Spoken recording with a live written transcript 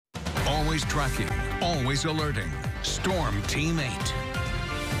Always tracking, always alerting. Storm Team 8.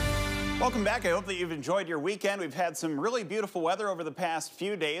 Welcome back. I hope that you've enjoyed your weekend. We've had some really beautiful weather over the past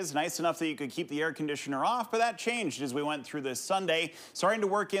few days. Nice enough that you could keep the air conditioner off, but that changed as we went through this Sunday. Starting to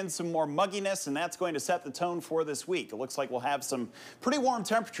work in some more mugginess, and that's going to set the tone for this week. It looks like we'll have some pretty warm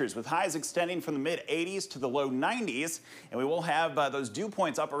temperatures with highs extending from the mid-80s to the low 90s, and we will have those dew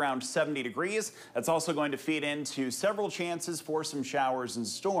points up around 70 degrees. That's also going to feed into several chances for some showers and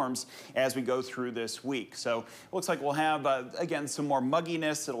storms as we go through this week. So it looks like we'll have, again, some more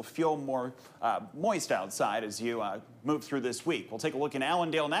mugginess. It'll feel more moist outside as you move through this week. We'll take a look in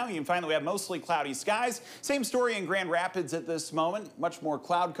Allendale now. You can find that we have mostly cloudy skies. Same story in Grand Rapids at this moment. Much more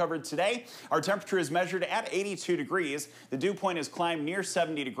cloud covered today. Our temperature is measured at 82 degrees. The dew point has climbed near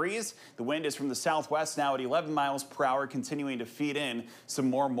 70 degrees. The wind is from the southwest now at 11 miles per hour, continuing to feed in some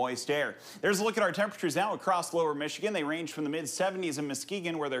more moist air. There's a look at our temperatures now across lower Michigan. They range from the mid-70s in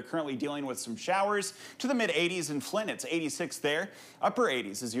Muskegon, where they're currently dealing with some showers, to the mid-80s in Flint. It's 86 there. Upper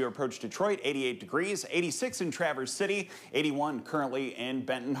 80s as you approach Detroit, 88 degrees, 86 in Traverse City, 81 currently in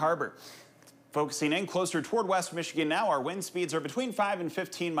Benton Harbor. Focusing in closer toward West Michigan now, our wind speeds are between 5 and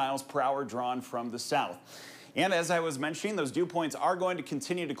 15 miles per hour drawn from the south. And as I was mentioning, those dew points are going to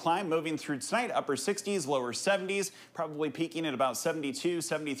continue to climb, moving through tonight, upper 60s, lower 70s, probably peaking at about 72,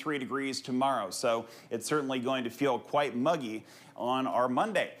 73 degrees tomorrow. So it's certainly going to feel quite muggy on our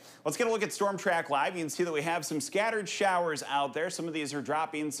Monday. Let's get a look at Storm Track Live. You can see that we have some scattered showers out there. Some of these are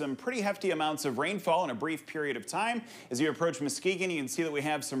dropping some pretty hefty amounts of rainfall in a brief period of time. As you approach Muskegon, you can see that we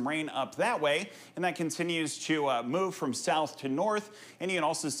have some rain up that way, and that continues to move from south to north. And you can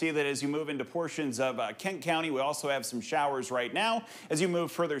also see that as you move into portions of Kent County, we also have some showers right now. As you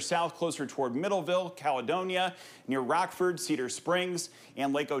move further south, closer toward Middleville, Caledonia, near Rockford, Cedar Springs,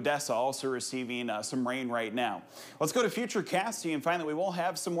 and Lake Odessa also receiving some rain right now. Let's go to Futurecast. You can find that we will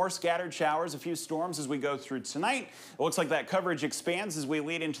have some more scattered showers, a few storms as we go through tonight. It looks like that coverage expands as we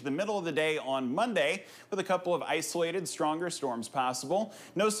lead into the middle of the day on Monday with a couple of isolated, stronger storms possible.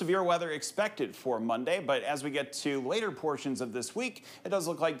 No severe weather expected for Monday, but as we get to later portions of this week, it does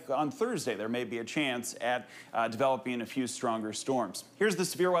look like on Thursday there may be a chance at developing a few stronger storms. Here's the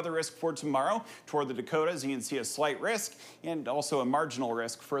severe weather risk for tomorrow. Toward the Dakotas, you can see a slight risk and also a marginal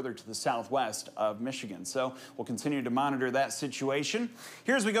risk further to the southwest of Michigan. So we'll continue to monitor that situation.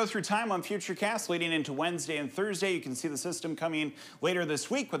 Here as we go through time on Futurecast leading into Wednesday and Thursday, you can see the system coming later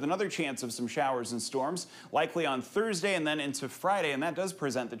this week with another chance of some showers and storms, likely on Thursday and then into Friday, and that does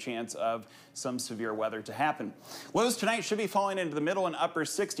present the chance of some severe weather to happen. Lows tonight should be falling into the middle and upper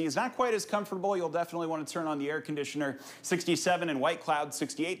 60s. Not quite as comfortable. You'll definitely want to turn on the air conditioner. 67 in White Cloud,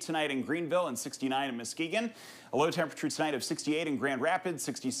 68 tonight in Greenville, and 69 in Muskegon. A low temperature tonight of 68 in Grand Rapids,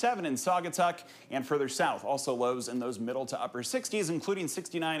 67 in Saugatuck, and further south. Also lows in those middle to upper 60s, including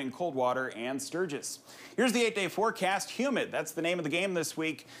 69 in Coldwater and Sturgis. Here's the 8-day forecast. Humid, that's the name of the game this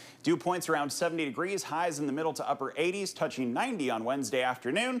week. Dew points around 70 degrees, highs in the middle to upper 80s, touching 90 on Wednesday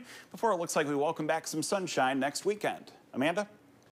afternoon, before it looks like we welcome back some sunshine next weekend. Amanda?